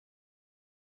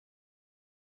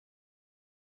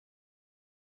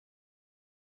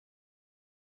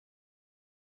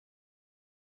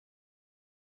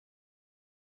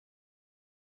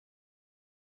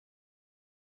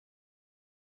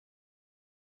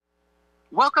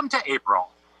Welcome to April.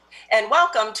 And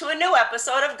welcome to a new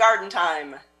episode of Garden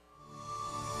Time.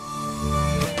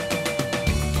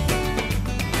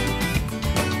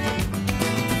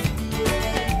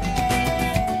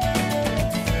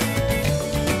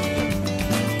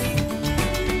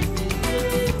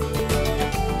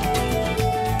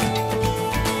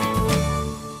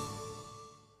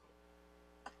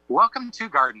 Welcome to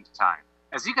Garden Time.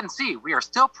 As you can see, we are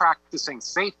still practicing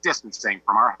safe distancing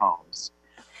from our homes.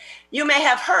 You may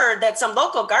have heard that some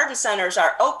local garden centers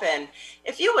are open.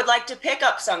 If you would like to pick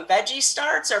up some veggie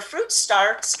starts or fruit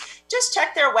starts, just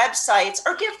check their websites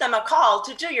or give them a call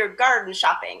to do your garden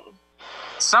shopping.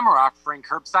 Some are offering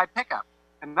curbside pickup,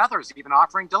 and others even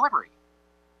offering delivery.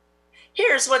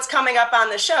 Here's what's coming up on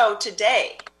the show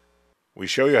today. We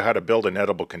show you how to build an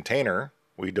edible container.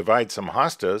 We divide some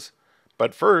hostas,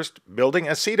 but first, building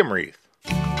a sedum wreath.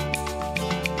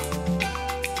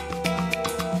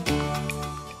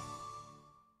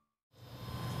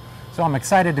 So I'm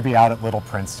excited to be out at Little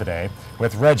Prince today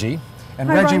with Reggie. And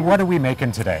Hi, Reggie, Ryan. what are we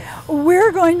making today?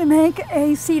 We're going to make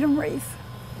a sedum wreath.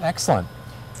 Excellent.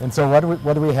 And so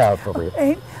what do we have over here?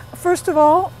 Okay. First of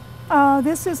all,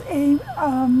 this is a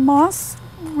moss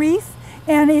wreath,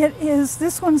 and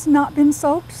this one's not been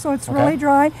soaked, so it's really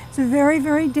dry. It's very,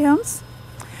 very dense.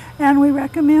 And we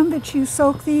recommend that you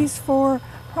soak these for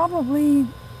probably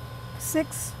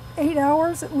 6-8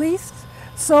 hours at least,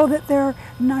 so that they're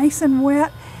nice and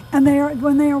wet. And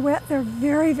when they are wet, they're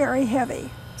very, very heavy.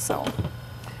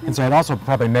 And so it also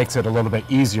probably makes it a little bit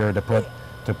easier to poke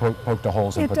the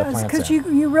holes and put the plants in. It does, because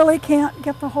you really can't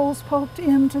get the holes poked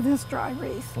into this dry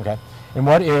wreath. Okay. And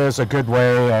what is a good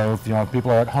way of, if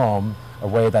people are at home, a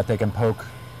way that they can poke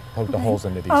the holes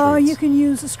into these wreaths? You can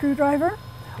use a screwdriver,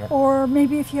 or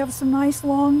maybe if you have some nice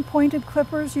long pointed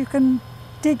clippers, you can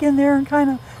dig in there and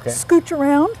kind of scooch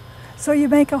around. So you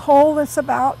make a hole that's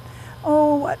about,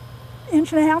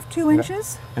 1.5 to 2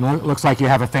 inches. And it looks like you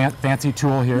have a fancy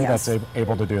tool here that's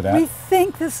able to do that. We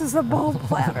think this is a bulb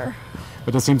planter.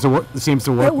 But it seems to work.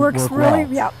 It works really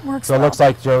well. Works so well. It looks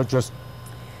like Joe just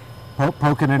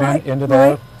poking it into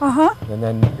there. And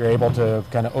then you're able to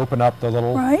kind of open up the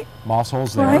little moss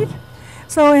holes there. Right.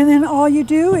 So, and then all you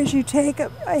do is you take a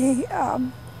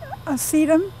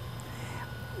sedum,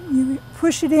 you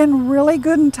push it in really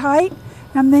good and tight,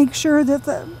 and make sure that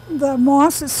the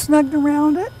moss is snugged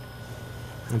around it.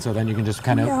 And so then you can just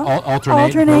kind of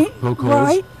alternate poke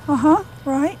holes.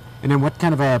 Right. And then what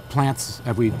kind of plants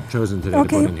have we chosen today to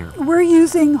put in here? We're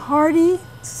using hardy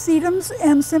sedums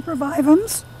and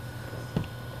sempervivums.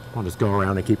 I'll just go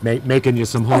around and keep making you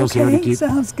some holes here to keep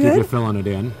you filling it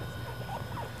in.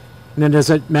 And then does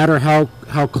it matter how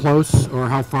close or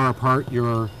how far apart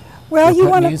you're you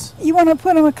want to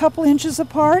put them a couple inches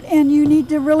apart, and you need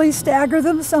to really stagger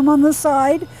them, some on the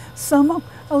side, some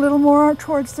a little more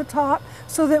towards the top,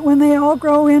 so that when they all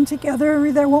grow in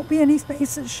together, there won't be any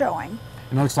spaces showing.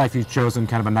 And it looks like you've chosen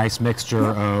kind of a nice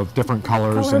mixture of different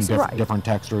colors and different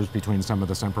textures between some of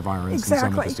the sempervirens and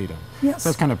some of the sedum. Yes.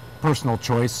 So it's kind of personal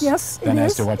choice as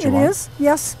to what you want. It is.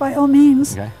 Yes, by all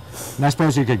means. Okay. And I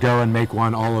suppose you could go and make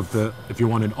one if you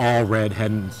wanted all red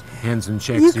hens and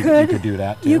chicks, you could do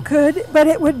that too. You could, but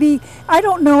it would be, I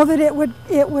don't know that it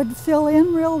would fill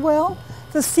in real well.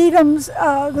 The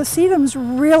sedums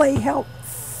really help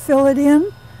fill it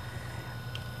in.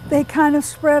 They kind of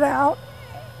spread out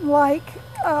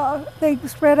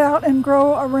and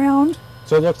grow around.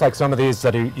 So it looks like some of these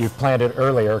that you've planted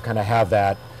earlier kind of have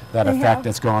that effect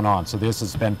that's going on. So this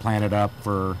has been planted up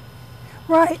for...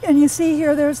 Right, and you see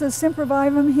here there's a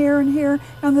sempervivum here,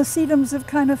 and the sedums have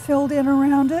kind of filled in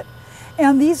around it.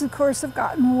 And these, of course, have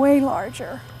gotten way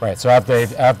larger. Right, so after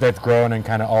they've grown and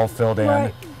kind of all filled in.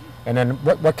 Right. And then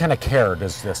what kind of care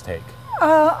does this take?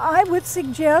 I would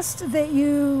suggest that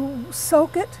you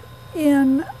soak it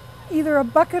in either a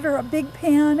bucket or a big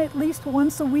pan at least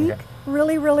once a week,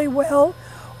 really, really well.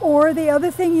 Or the other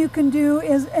thing you can do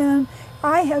is, and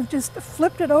I have just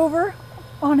flipped it over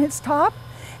on its top,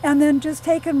 and then just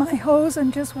taken my hose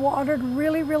and just watered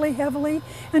really, really heavily.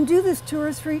 And do this 2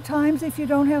 or 3 times if you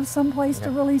don't have some place to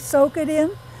really soak it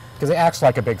in. Because it acts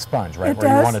like a big sponge, right?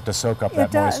 Where you want it to soak up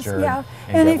that moisture.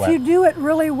 And if you do it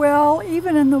really well,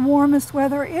 even in the warmest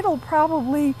weather, it'll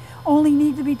probably only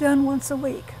need to be done once a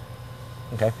week.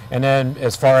 Okay. And then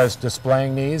as far as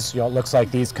displaying these, it looks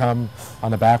like these come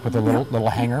on the back with a little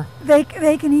hanger. They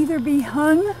can either be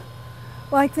hung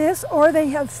like this, or they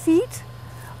have feet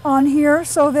on here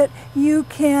so that you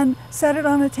can set it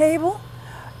on a table.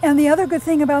 And the other good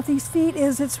thing about these feet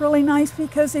is it's really nice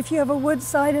because if you have a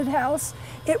wood-sided house,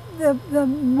 the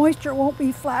moisture won't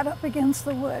be flat up against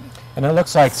the wood. And it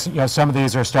looks like, you know, some of the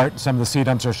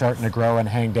sedums are starting to grow and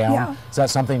hang down. Yeah. Is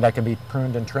that something that can be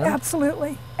pruned and trimmed?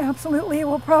 Absolutely, absolutely. It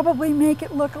will probably make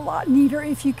it look a lot neater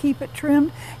if you keep it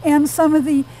trimmed. And some of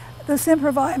the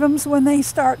sempervivums, when they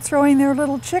start throwing their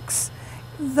little chicks,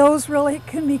 those really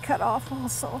can be cut off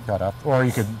also. Cut off, or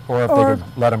if they could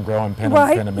let them grow and pin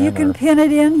them in. You can pin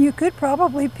it in. You could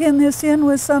probably pin this in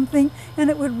with something, and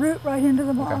it would root right into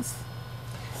the moss.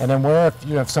 Okay. And then where,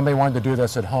 if somebody wanted to do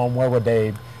this at home, where would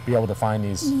they be able to find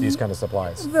these kind of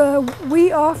supplies?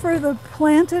 We offer the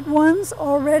planted ones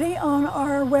already on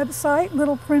our website,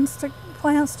 Little Plants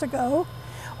to Go,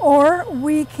 or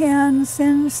we can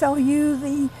sell you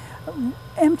the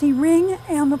empty ring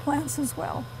and the plants as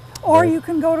well. Or you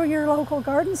can go to your local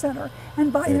garden center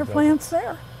and buy your plants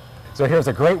there. So here's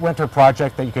a great winter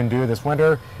project that you can do this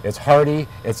winter. It's hardy,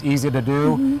 it's easy to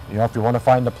do. You know, if you want to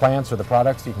find the plants or the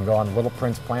products, you can go on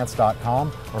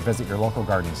littleprinceplants.com or visit your local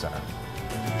garden center.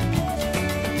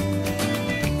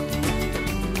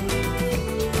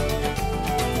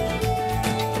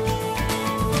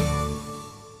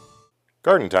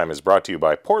 Garden Time is brought to you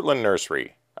by Portland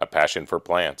Nursery, a passion for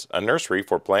plants, a nursery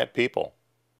for plant people.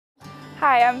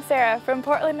 Hi, I'm Sarah from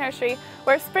Portland Nursery,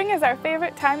 where spring is our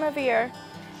favorite time of year.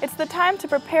 It's the time to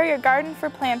prepare your garden for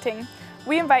planting.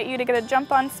 We invite you to get a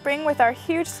jump on spring with our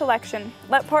huge selection.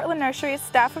 Let Portland Nursery's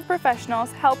staff of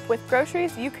professionals help with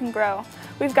groceries you can grow.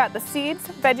 We've got the seeds,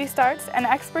 veggie starts, and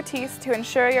expertise to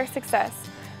ensure your success.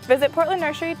 Visit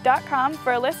portlandnursery.com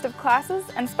for a list of classes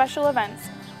and special events.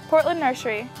 Portland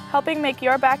Nursery, helping make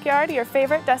your backyard your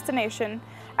favorite destination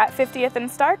at 50th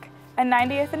and Stark and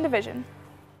 90th and Division.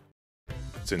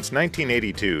 Since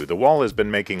 1982, the Wall has been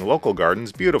making local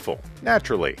gardens beautiful,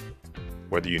 naturally.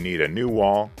 Whether you need a new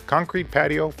wall, concrete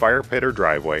patio, fire pit, or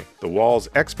driveway, the Wall's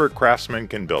expert craftsmen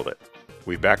can build it.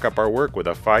 We back up our work with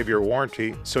a 5-year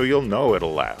warranty, so you'll know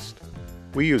it'll last.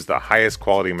 We use the highest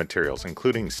quality materials,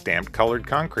 including stamped colored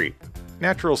concrete,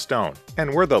 natural stone,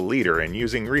 and we're the leader in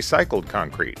using recycled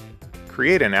concrete.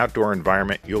 Create an outdoor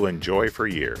environment you'll enjoy for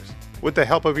years, with the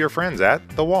help of your friends at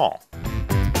The Wall.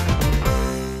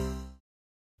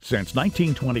 Since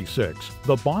 1926,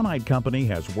 the Bonide Company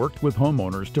has worked with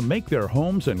homeowners to make their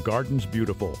homes and gardens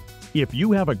beautiful. If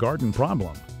you have a garden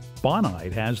problem,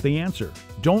 Bonide has the answer.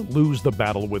 Don't lose the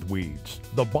battle with weeds.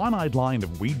 The Bonide line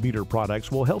of weed beater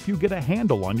products will help you get a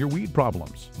handle on your weed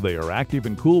problems. They are active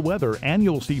in cool weather and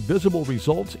you'll see visible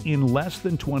results in less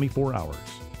than 24 hours.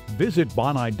 Visit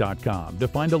Bonide.com to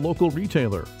find a local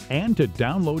retailer and to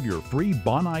download your free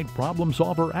Bonide Problem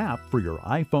Solver app for your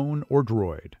iPhone or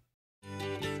Droid.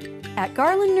 At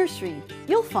Garland Nursery,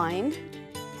 you'll find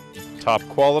top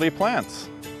quality plants,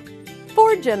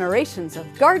 4 generations of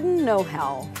garden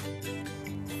know-how,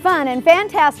 fun and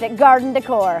fantastic garden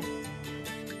decor,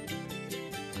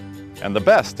 and the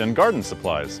best in garden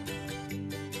supplies.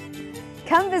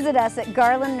 Come visit us at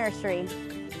Garland Nursery.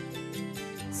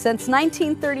 Since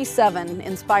 1937,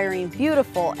 inspiring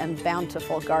beautiful and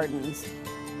bountiful gardens.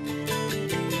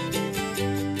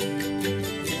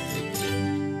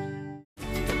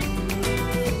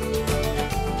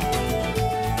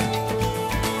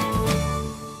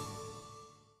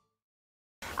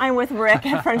 I'm with Rick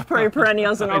at French Prairie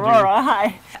Perennials in Aurora.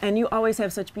 Hi. And you always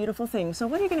have such beautiful things. So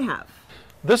what are you going to have?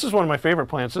 This is one of my favorite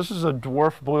plants. This is a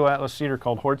dwarf blue atlas cedar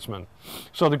called Hortzman.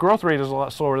 So the growth rate is a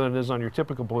lot slower than it is on your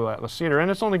typical blue atlas cedar, and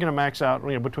it's only going to max out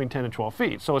between 10 and 12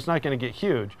 feet, so it's not going to get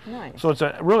huge. Nice. So it's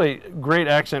a really great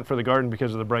accent for the garden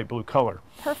because of the bright blue color.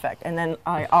 Perfect. And then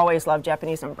I always love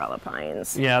Japanese umbrella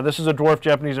pines. Yeah, this is a dwarf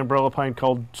Japanese umbrella pine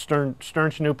called Stern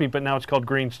Snoopy, but now it's called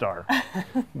Green Star.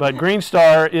 But Green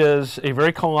Star is a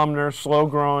very columnar,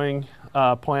 slow-growing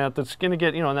plant that's going to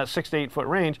get in that 6 to 8 foot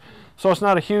range. So it's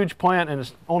not a huge plant, and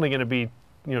it's only going to be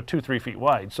 2-3 feet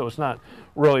wide. So it's not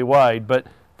really wide, but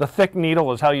the thick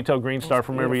needle is how you tell Green Star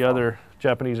from every other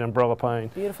Japanese umbrella pine.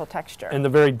 Beautiful texture. And the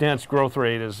very dense growth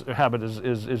rate is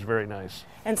very nice.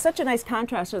 And such a nice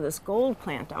contrast to this gold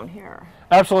plant down here.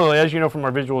 Absolutely. As you know from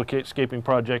our visual scaping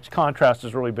projects, contrast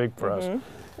is really big for us.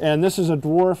 And this is a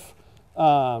dwarf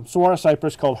saguaro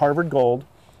cypress called Harvard Gold.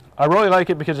 I really like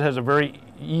it because it has a very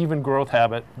even growth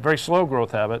habit, very slow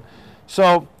growth habit.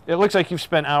 So it looks like you've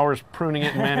spent hours pruning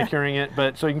it and manicuring it,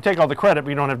 so you can take all the credit, but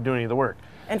you don't have to do any of the work.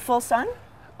 And full sun?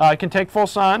 It can take full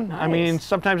sun. Nice. I mean,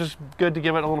 sometimes it's good to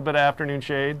give it a little bit of afternoon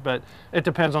shade, but it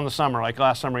depends on the summer. Like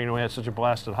last summer, we had such a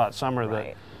blasted hot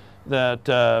summer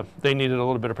that they needed a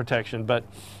little bit of protection. But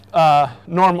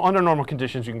under normal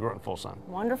conditions, you can grow it in full sun.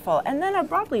 Wonderful. And then a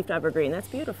broadleaf evergreen. That's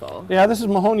beautiful. Yeah, this is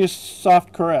Mahonia's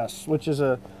Soft Caress, which is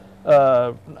a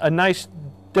a nice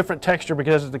different texture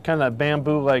because of the kind of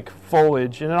bamboo-like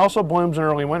foliage, and it also blooms in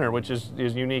early winter, which is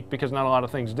unique because not a lot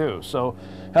of things do. So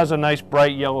it has a nice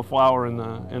bright yellow flower in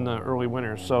the early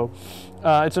winter. So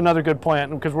it's another good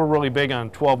plant because we're really big on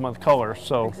 12-month color.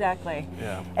 So exactly.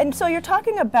 Yeah. And so you're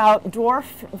talking about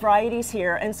dwarf varieties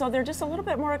here, and so they're just a little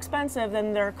bit more expensive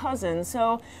than their cousins.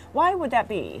 So why would that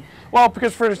be? Well,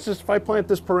 because for instance, if I plant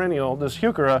this perennial, this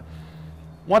heuchera,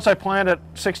 once I plant it,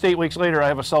 6 to 8 weeks later, I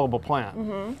have a sellable plant.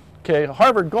 Mm-hmm. Okay,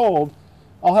 Harvard Gold,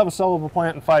 I'll have a sellable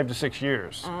plant in 5 to 6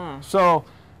 years. So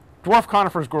dwarf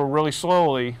conifers grow really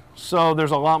slowly, so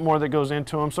there's a lot more that goes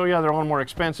into them. So yeah, they're a little more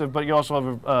expensive, but you also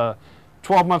have a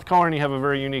 12-month color, and you have a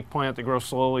very unique plant that grows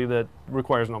slowly that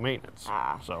requires no maintenance.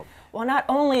 So. Well, not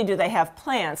only do they have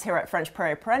plants here at French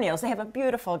Prairie Perennials, they have a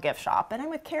beautiful gift shop. And I'm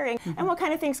with Carrie. And what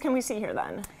kind of things can we see here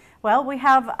then? Well, we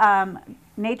have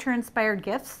nature-inspired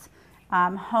gifts.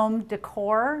 Home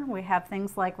decor, we have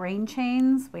things like rain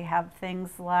chains, we have things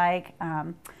like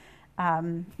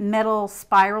metal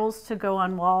spirals to go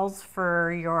on walls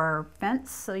for your fence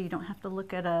so you don't have to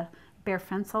look at a bare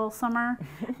fence all summer.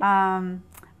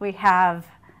 We have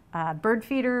bird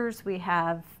feeders, we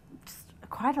have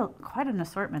quite an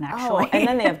assortment actually. Oh, and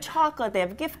then they have chocolate, they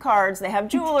have gift cards, they have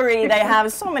jewelry, they have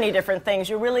so many different things.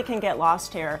 You really can get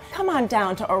lost here. Come on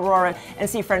down to Aurora and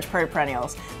see French Prairie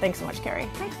Perennials. Thanks so much, Carrie.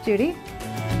 Thanks, Judy.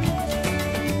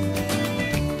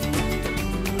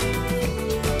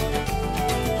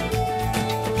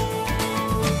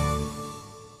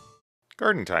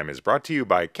 Garden Time is brought to you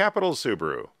by Capital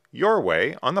Subaru, your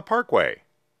way on the Parkway.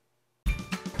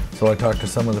 So I talked to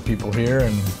some of the people here,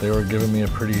 and they were giving me a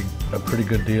pretty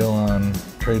good deal on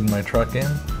trading my truck in.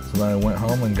 So then I went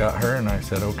home and got her, and I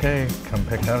said, okay, come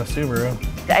pick out a Subaru.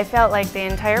 I felt like the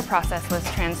entire process was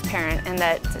transparent and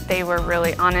that they were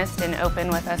really honest and open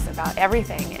with us about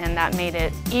everything, and that made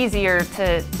it easier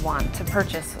to want to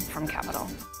purchase from Capital.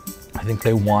 I think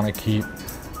they want to keep,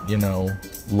 you know,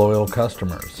 loyal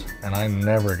customers, and I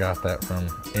never got that from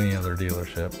any other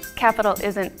dealership. Capital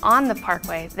isn't on the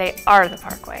Parkway, they are the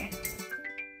Parkway.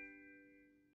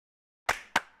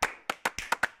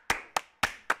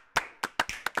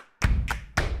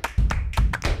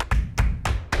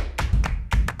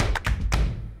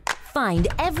 Find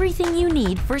everything you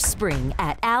need for spring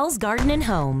at Al's Garden and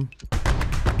Home.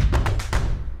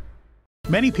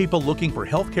 Many people looking for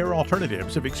healthcare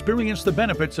alternatives have experienced the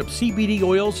benefits of CBD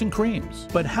oils and creams.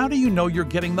 But how do you know you're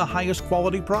getting the highest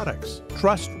quality products?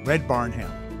 Trust Red Barn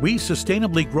Hemp. We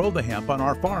sustainably grow the hemp on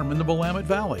our farm in the Willamette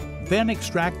Valley, then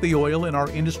extract the oil in our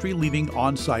industry-leading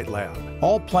on-site lab.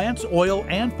 All plants, oil,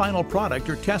 and final product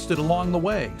are tested along the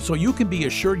way, so you can be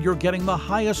assured you're getting the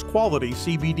highest quality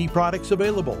CBD products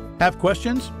available. Have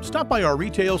questions? Stop by our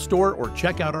retail store or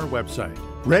check out our website.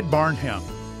 Red Barn Hemp.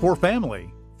 For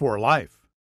family, for life.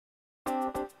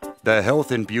 The health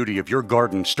and beauty of your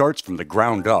garden starts from the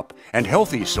ground up, and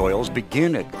healthy soils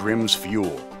begin at Grimm's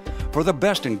Fuel. For the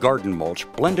best in garden mulch,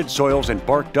 blended soils, and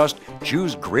bark dust,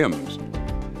 choose Grimm's.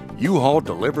 U-Haul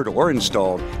delivered or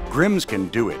installed, Grimm's can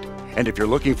do it. And if you're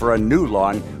looking for a new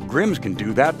lawn, Grimm's can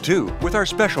do that too with our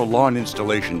special lawn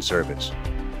installation service.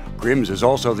 Grimm's is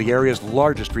also the area's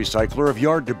largest recycler of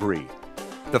yard debris.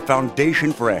 The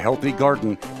foundation for a healthy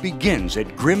garden begins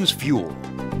at Grimm's Fuel.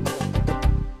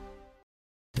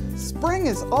 Spring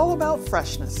is all about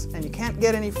freshness, and you can't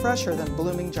get any fresher than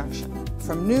Blooming Junction.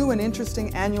 From new and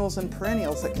interesting annuals and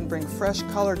perennials that can bring fresh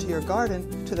color to your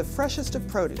garden to the freshest of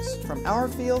produce from our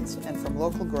fields and from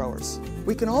local growers.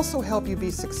 We can also help you be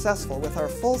successful with our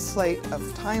full slate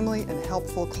of timely and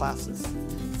helpful classes.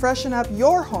 Freshen up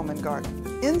your home and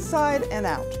garden, inside and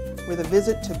out, with a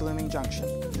visit to Blooming Junction.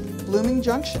 Blooming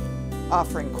Junction,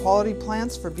 offering quality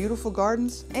plants for beautiful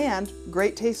gardens and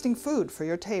great tasting food for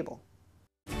your table.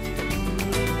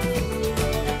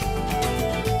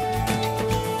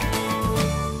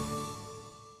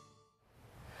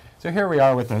 So here we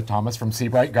are with Thomas from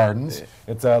Seabright Gardens.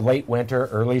 It's a late winter,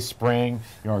 early spring.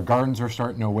 Our gardens are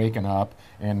starting to waken up,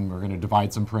 and we're going to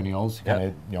divide some perennials,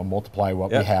 kind of multiply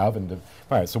what we have. And all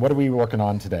right, so what are we working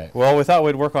on today? Well, we thought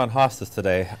we'd work on hostas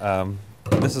today.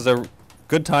 This is a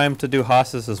good time to do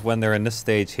hostas is when they're in this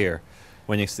stage here.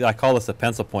 When you see, I call this the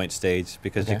pencil point stage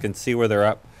because you can see where they're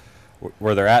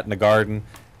at in the garden.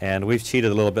 And we've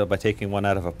cheated a little bit by taking one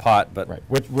out of a pot, but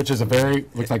which is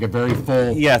looks like a very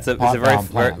full. Yeah, it's a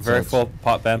very full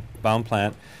pot-bound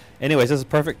plant. Anyways, this is a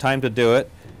perfect time to do it.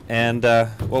 And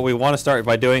what we want to start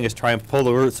by doing is try and pull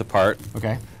the roots apart.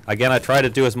 Okay. Again, I try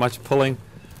to do as much pulling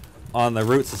on the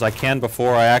roots as I can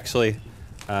before I actually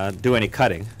do any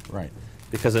cutting. Right.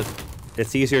 Because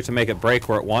it's easier to make it break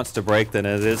where it wants to break than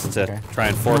it is to try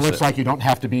and force it. It looks like you don't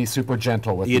have to be super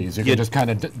gentle with these. You can just kind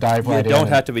of dive right in. You don't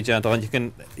have to be gentle, and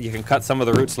you can cut some of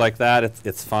the roots like that.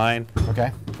 It's fine.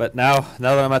 Okay. But now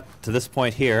that I'm to this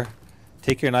point here,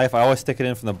 take your knife. I always stick it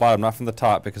in from the bottom, not from the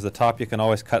top, because the top you can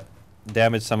always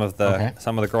damage some of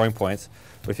the growing points.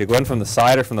 But if you go in from the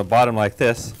side or from the bottom like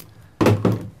this,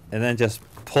 and then just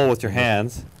pull with your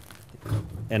hands,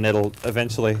 and it'll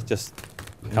eventually just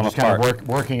come apart. Kind of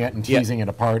working it and teasing it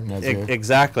apart. And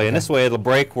exactly. And this way it'll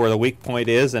break where the weak point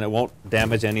is, and it won't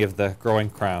damage any of the growing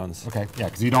crowns. Okay. Yeah,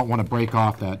 because you don't want to break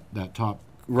off that top.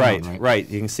 Right. Crown, right.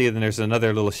 You can see then there's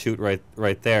another little shoot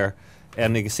right there,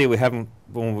 and you can see we haven't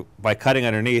by cutting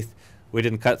underneath, we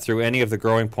didn't cut through any of the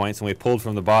growing points, and we pulled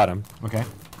from the bottom. Okay.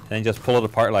 Then just pull it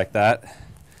apart like that,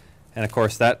 and of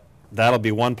course that'll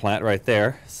be one plant right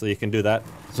there. So you can do that.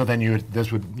 So then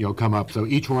this would come up. So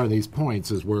each one of these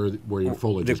points is where your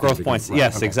foliage is. The growth points, right.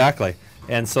 Yes, exactly.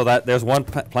 And so there's one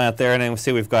plant there, and then we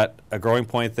see we've got a growing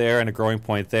point there and a growing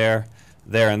point there,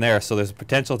 and there. So there's a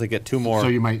potential to get two more. So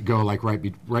you might go like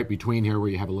right between here where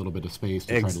you have a little bit of space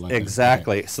to try to let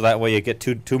exactly. Okay. So that way you get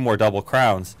two more double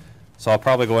crowns. So I'll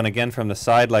probably go in again from the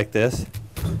side like this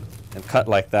and cut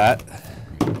like that.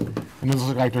 And this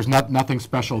looks like there's nothing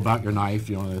special about your knife,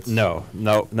 It's no.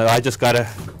 I just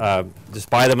gotta just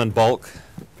buy them in bulk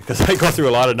because I go through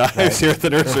a lot of knives here at the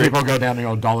nursery. People go down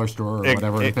to a dollar store or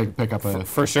whatever and pick up a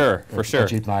for sure a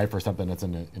cheap knife or something that's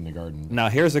in the garden. Now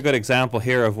here's a good example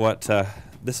here of what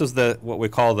this is what we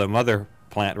call the mother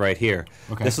plant right here.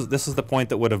 Okay. This is the point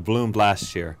that would have bloomed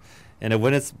last year, and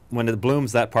when it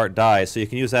blooms, that part dies. So you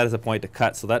can use that as a point to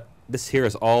cut. So this here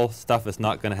is all stuff that's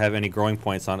not going to have any growing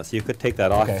points on it, so you could take that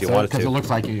off if you wanted to. Because it looks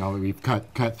like we've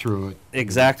cut through it.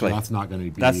 Exactly. So that's not going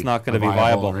to be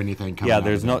viable or anything coming out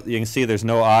there's you can see there's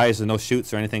no eyes and no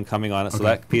shoots or anything coming on it, so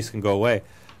that piece can go away.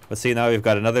 But see, now we've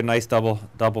got another nice double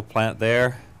plant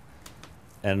there,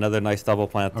 and another nice double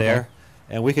plant there,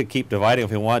 and we could keep dividing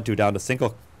if we want to down to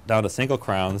single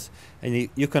crowns, and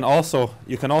you can also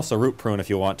root prune if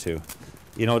you want to.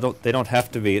 They don't have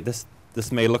to be this. This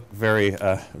may look very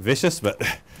vicious, but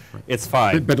it's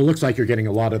fine. But it looks like you're getgetting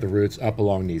a lot of the roots up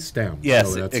along these stems.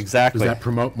 Yes, exactly. Does that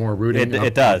promote more rooting?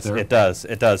 It does,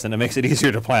 and it makes it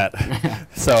easier to plant.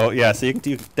 So you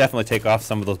can definitely take off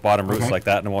some of those bottom roots like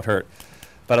that, and it won't hurt.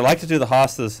 But I like to do the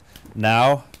hostas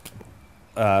now.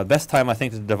 Best time I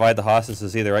think to divide the hostas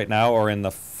is either right now or in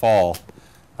the fall.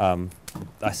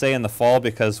 I say in the fall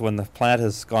because when the plant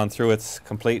has gone through its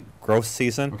complete growth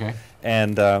season,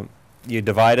 and you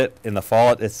divide it in the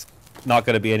fall, it's not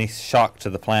going to be any shock to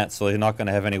the plant, so you're not going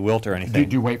to have any wilt or anything.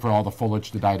 Do you wait for all the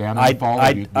foliage to die down in the fall?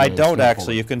 I don't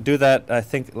actually. You can do that, I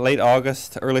think, late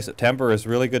August, early September is a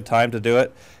really good time to do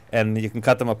it, and you can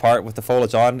cut them apart with the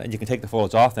foliage on, and you can take the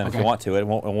foliage off then if you want to. It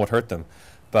won't hurt them.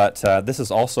 But this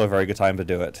is also a very good time to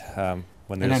do it.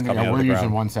 When they're just coming out of the ground. We're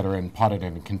using ones that are potted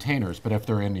in containers, but if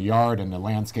they're in the yard and the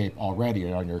landscape already,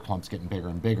 your clump's getting bigger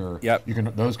and bigger,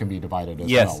 those can be divided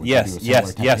as well.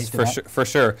 Yes, for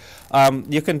sure.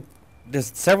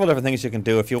 There's several different things you can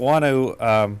do. If you want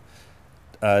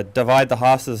to divide the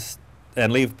hostas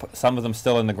and leave some of them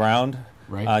still in the ground,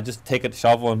 just take a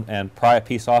shovel and pry a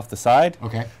piece off the side.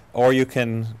 Okay. Or you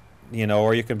can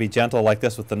be gentle like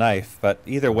this with the knife, but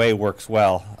either way works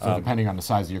well. So depending on the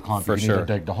size of your clump, you need to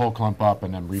dig the whole clump up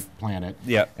and then replant it.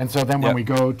 Yeah. And so then when we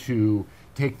go to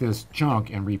take this chunk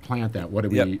and replant that, what do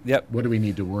we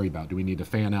need to worry about? Do we need to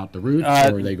fan out the roots,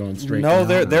 or are they going straight down?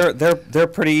 No, they're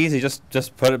pretty easy.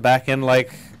 Just put it back in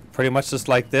pretty much just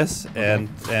like this, and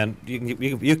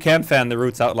you can fan the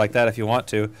roots out like that if you want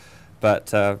to,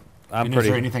 but is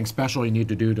there anything special you need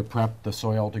to do to prep the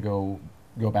soil to go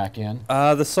back in?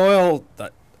 The soil,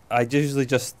 I usually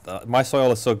just, my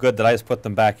soil is so good that I just put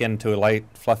them back into a light,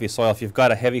 fluffy soil. If you've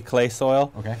got a heavy clay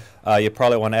soil, you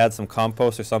probably want to add some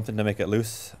compost or something to make it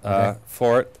loose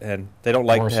for it. And they don't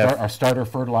like to have a starter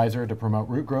fertilizer to promote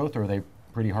root growth, or are they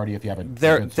pretty hardy if you have a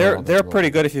good soil? They're pretty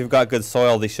good if you've got good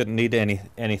soil. They shouldn't need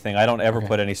anything. I don't ever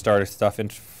put any starter stuff in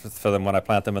for them when I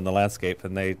plant them in the landscape,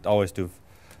 and they always do,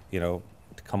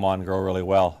 come on and grow really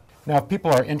well. Now, if people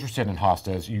are interested in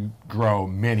hostas, you grow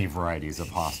many varieties of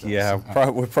hostas. Yeah,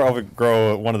 we probably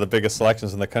grow one of the biggest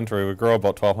selections in the country. We grow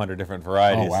about 1,200 different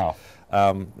varieties. Oh,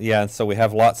 wow. Yeah, and so we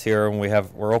have lots here, and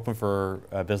we're open for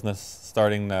business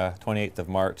starting the 28th of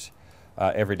March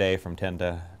every day from 10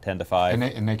 to 5.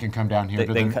 And they can come down here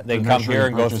they can come here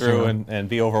and go through and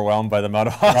be overwhelmed by the amount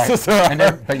of hostas there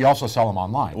are. But you also sell them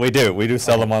online. We do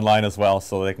sell them online as well,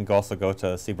 so they can also go to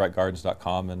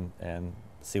seabrightgardens.com and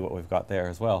see what we've got there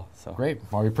as well. So great.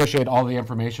 Well, we appreciate all the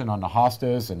information on the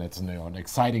hostas, and it's an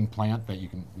exciting plant that you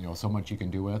can so much you can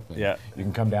do with. And yeah. You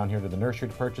can come down here to the nursery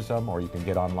to purchase them, or you can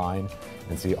get online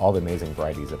and see all the amazing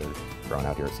varieties that are grown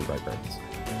out here at Seabright Gardens.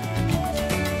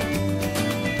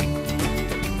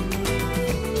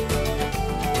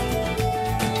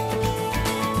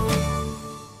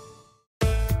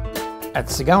 At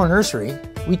Segawa Nursery,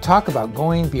 we talk about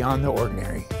going beyond the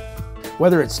ordinary.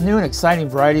 Whether it's new and exciting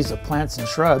varieties of plants and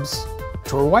shrubs,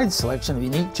 to our wide selection of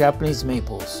unique Japanese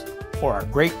maples, or our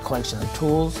great collection of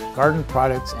tools, garden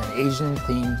products, and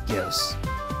Asian-themed gifts,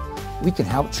 we can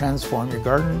help transform your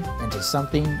garden into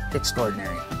something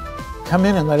extraordinary. Come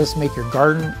in and let us make your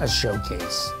garden a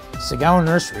showcase. Segawa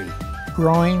Nursery,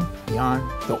 growing beyond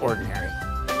the ordinary.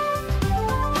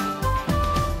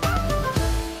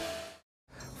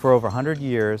 For over 100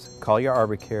 years, Collier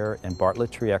Arbor Care and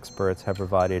Bartlett Tree Experts have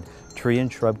provided tree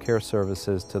and shrub care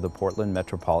services to the Portland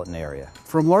metropolitan area.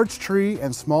 From large tree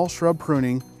and small shrub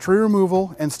pruning, tree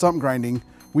removal, and stump grinding,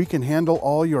 we can handle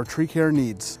all your tree care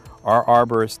needs. Our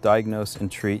arborists diagnose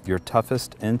and treat your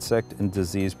toughest insect and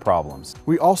disease problems.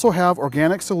 We also have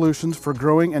organic solutions for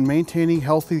growing and maintaining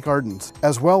healthy gardens,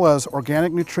 as well as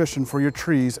organic nutrition for your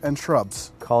trees and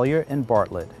shrubs. Collier and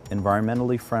Bartlett,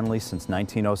 environmentally friendly since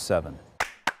 1907.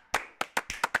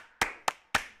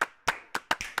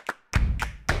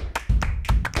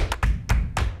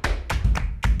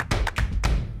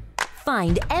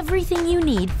 Find everything you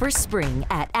need for spring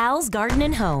at Al's Garden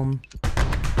and Home.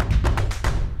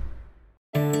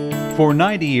 For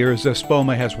 90 years,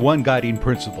 Espoma has one guiding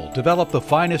principle: develop the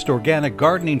finest organic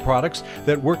gardening products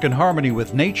that work in harmony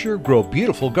with nature, grow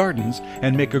beautiful gardens,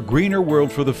 and make a greener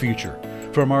world for the future.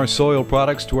 From our soil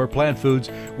products to our plant foods,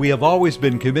 we have always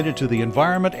been committed to the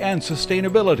environment and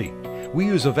sustainability. We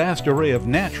use a vast array of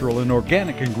natural and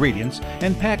organic ingredients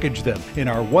and package them in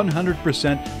our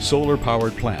 100%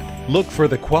 solar-powered plant. Look for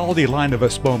the quality line of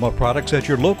Espoma products at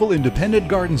your local independent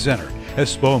garden center.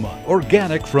 Espoma,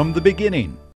 organic from the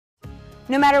beginning.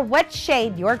 No matter what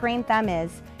shade your green thumb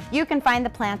is, you can find the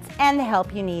plants and the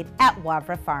help you need at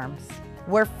Wavra Farms.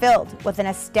 We're filled with an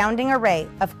astounding array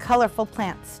of colorful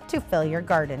plants to fill your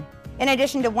garden. In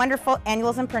addition to wonderful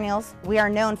annuals and perennials, we are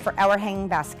known for our hanging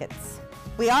baskets.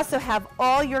 We also have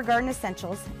all your garden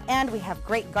essentials, and we have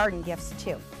great garden gifts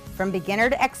too. From beginner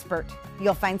to expert,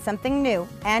 you'll find something new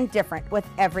and different with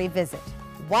every visit.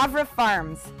 Wavra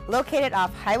Farms, located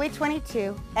off Highway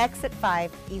 22, Exit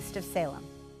 5, east of Salem.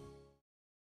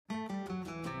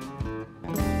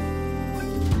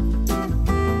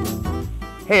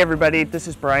 Hey everybody, this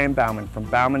is Brian Bauman from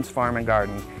Bauman's Farm and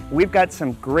Garden. We've got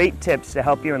some great tips to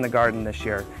help you in the garden this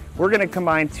year. We're going to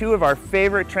combine two of our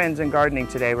favorite trends in gardening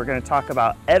today. We're going to talk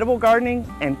about edible gardening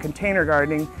and container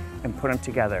gardening and put them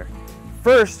together.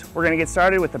 First, we're going to get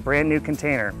started with a brand new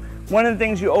container. One of the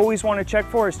things you always want to check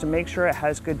for is to make sure it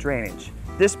has good drainage.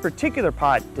 This particular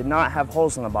pot did not have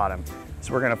holes in the bottom.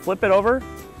 So we're going to flip it over,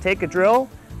 take a drill,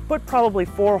 put probably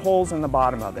 4 holes in the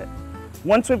bottom of it.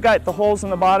 Once we've got the holes in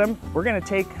the bottom, we're going to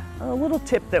take a little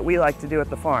tip that we like to do at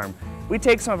the farm. We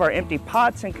take some of our empty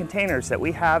pots and containers that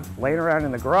we have laying around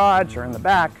in the garage or in the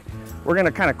back. We're going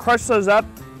to kind of crush those up,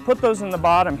 put those in the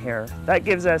bottom here. That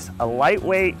gives us a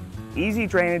lightweight, easy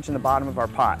drainage in the bottom of our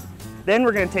pot. Then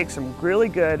we're going to take some really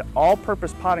good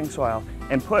all-purpose potting soil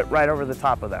and put right over the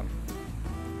top of them.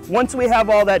 Once we have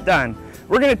all that done,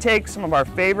 we're going to take some of our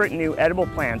favorite new edible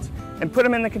plants and put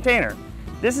them in the container.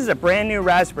 This is a brand new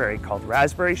raspberry called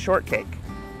Raspberry Shortcake.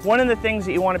 One of the things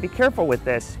that you want to be careful with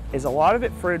this is a lot of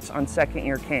it fruits on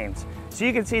second-year canes. So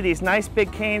you can see these nice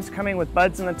big canes coming with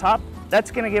buds in the top. That's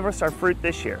going to give us our fruit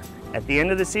this year. At the end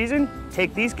of the season,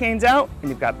 take these canes out and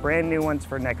you've got brand new ones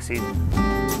for next season.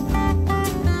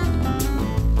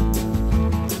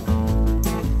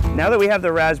 Now that we have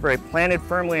the raspberry planted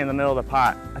firmly in the middle of the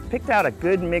pot, I've picked out a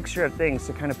good mixture of things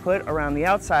to kind of put around the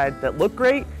outside that look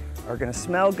great, are going to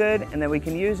smell good, and that we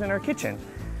can use in our kitchen.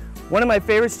 One of my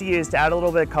favorites to use to add a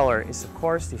little bit of color is, of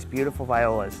course, these beautiful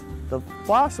violas. The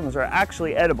blossoms are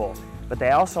actually edible, but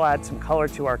they also add some color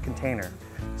to our container.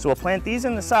 So we'll plant these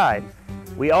in the side.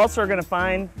 We also are going to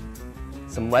find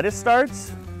some lettuce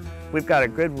starts. We've got a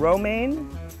good romaine.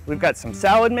 We've got some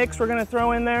salad mix we're going to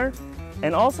throw in there,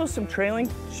 and also some trailing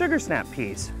sugar snap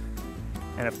peas.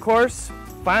 And of course,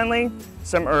 finally,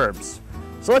 some herbs.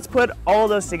 So let's put all of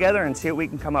those together and see what we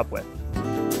can come up with.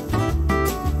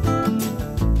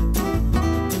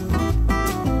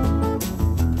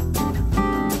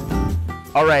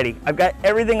 Alrighty, I've got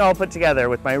everything all put together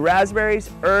with my raspberries,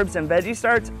 herbs, and veggie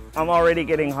starts. I'm already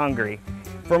getting hungry.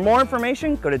 For more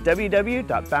information, go to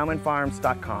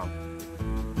www.baumanfarms.com.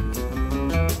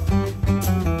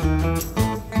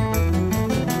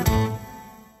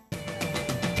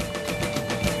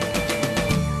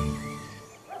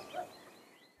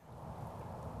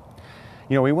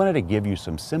 You know, we wanted to give you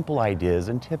some simple ideas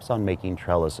and tips on making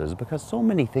trellises because so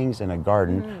many things in a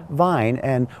garden vine,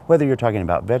 and whether you're talking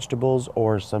about vegetables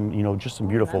or some, you know, just some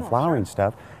beautiful flowering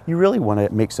stuff, you really want to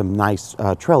make some nice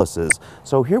trellises.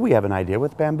 So here we have an idea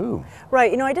with bamboo. Right,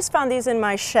 you know, I just found these in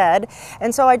my shed,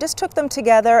 and so I just took them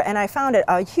together and I found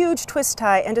a huge twist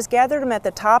tie and just gathered them at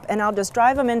the top, and I'll just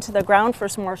drive them into the ground for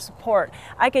some more support.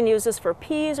 I can use this for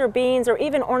peas or beans or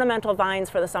even ornamental vines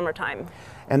for the summertime.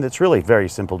 And it's really very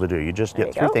simple to do. You just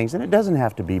get three things, and it doesn't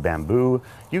have to be bamboo.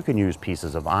 You can use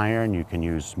pieces of iron, you can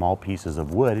use small pieces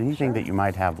of wood, anything that you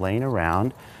might have laying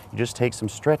around. You just take some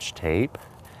stretch tape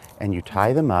and you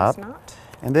tie them up,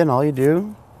 and then all you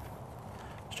do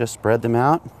is just spread them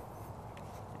out,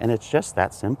 and it's just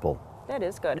that simple. That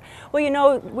is good. Well, you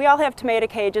know, we all have tomato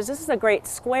cages. This is a great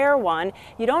square one.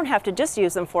 You don't have to just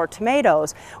use them for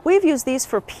tomatoes. We've used these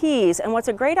for peas, and what's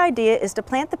a great idea is to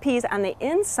plant the peas on the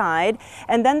inside,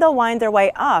 and then they'll wind their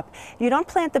way up. You don't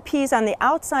plant the peas on the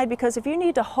outside because if you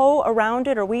need to hoe around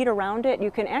it or weed around it,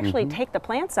 you can actually take the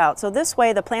plants out. So this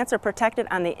way the plants are protected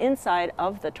on the inside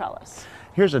of the trellis.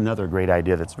 Here's another great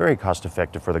idea that's very cost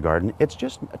effective for the garden. It's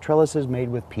just trellises made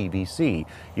with PVC.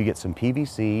 You get some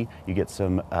PVC, you get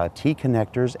some T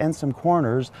connectors and some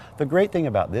corners. The great thing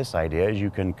about this idea is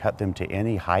you can cut them to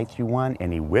any height you want,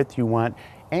 any width you want,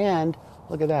 and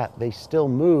look at that, they still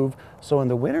move. So in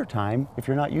the wintertime, if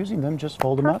you're not using them, just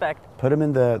fold them up, put them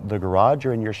in the garage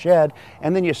or in your shed,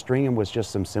 and then you string them with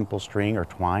just some simple string or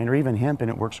twine or even hemp, and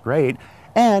it works great.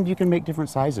 And you can make different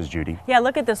sizes, Judy. Yeah,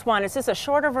 look at this one. It's just a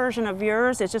shorter version of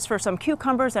yours. It's just for some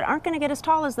cucumbers that aren't going to get as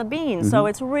tall as the beans, so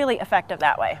it's really effective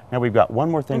that way. Now we've got one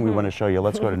more thing we want to show you.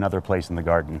 Let's go to another place in the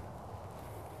garden.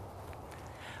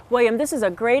 William, this is a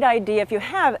great idea. If you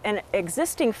have an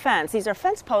existing fence, these are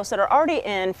fence posts that are already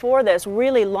in for this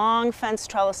really long fence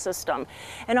trellis system.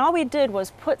 And all we did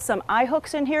was put some eye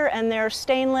hooks in here, and they're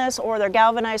stainless or they're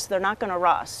galvanized, so they're not going to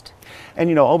rust. And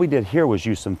you know, all we did here was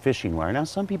use some fishing wire. Now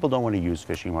some people don't want to use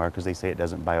fishing wire because they say it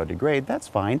doesn't biodegrade. That's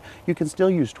fine. You can still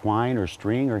use twine or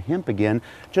string or hemp again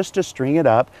just to string it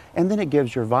up, and then it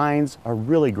gives your vines a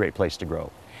really great place to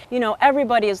grow. You know,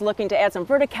 everybody is looking to add some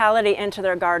verticality into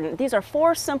their garden. These are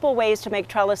 4 simple ways to make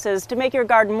trellises to make your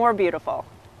garden more beautiful.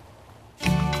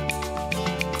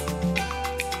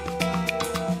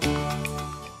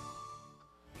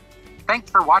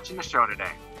 Thanks for watching the show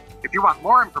today. If you want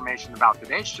more information about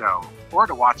today's show or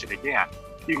to watch it again,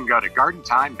 you can go to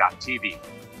gardentime.tv.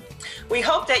 We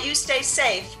hope that you stay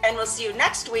safe, and we'll see you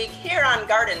next week here on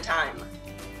Garden Time.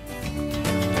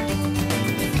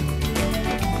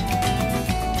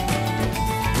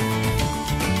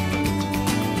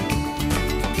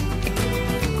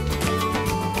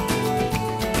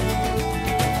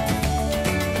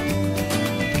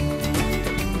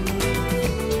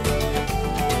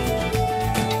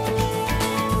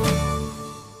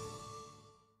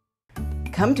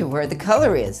 Come to where the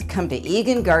color is. Come to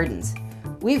Egan Gardens.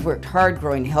 We've worked hard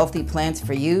growing healthy plants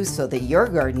for you so that your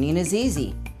gardening is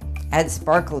easy. Add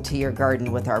sparkle to your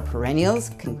garden with our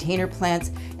perennials, container plants,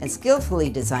 and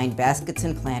skillfully designed baskets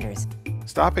and planters.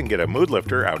 Stop and get a mood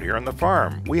lifter out here on the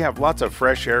farm. We have lots of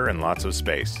fresh air and lots of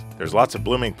space. There's lots of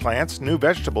blooming plants, new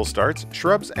vegetable starts,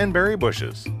 shrubs, and berry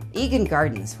bushes. Egan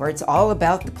Gardens, where it's all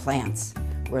about the plants.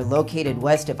 We're located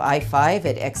west of I-5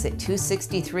 at exit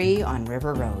 263 on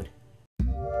River Road.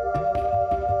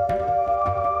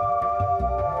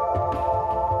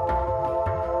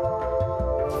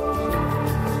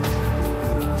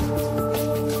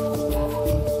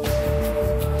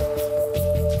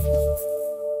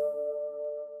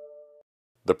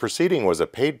 The proceeding was a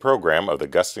paid program of the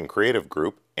Guston Creative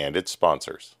Group and its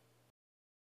sponsors.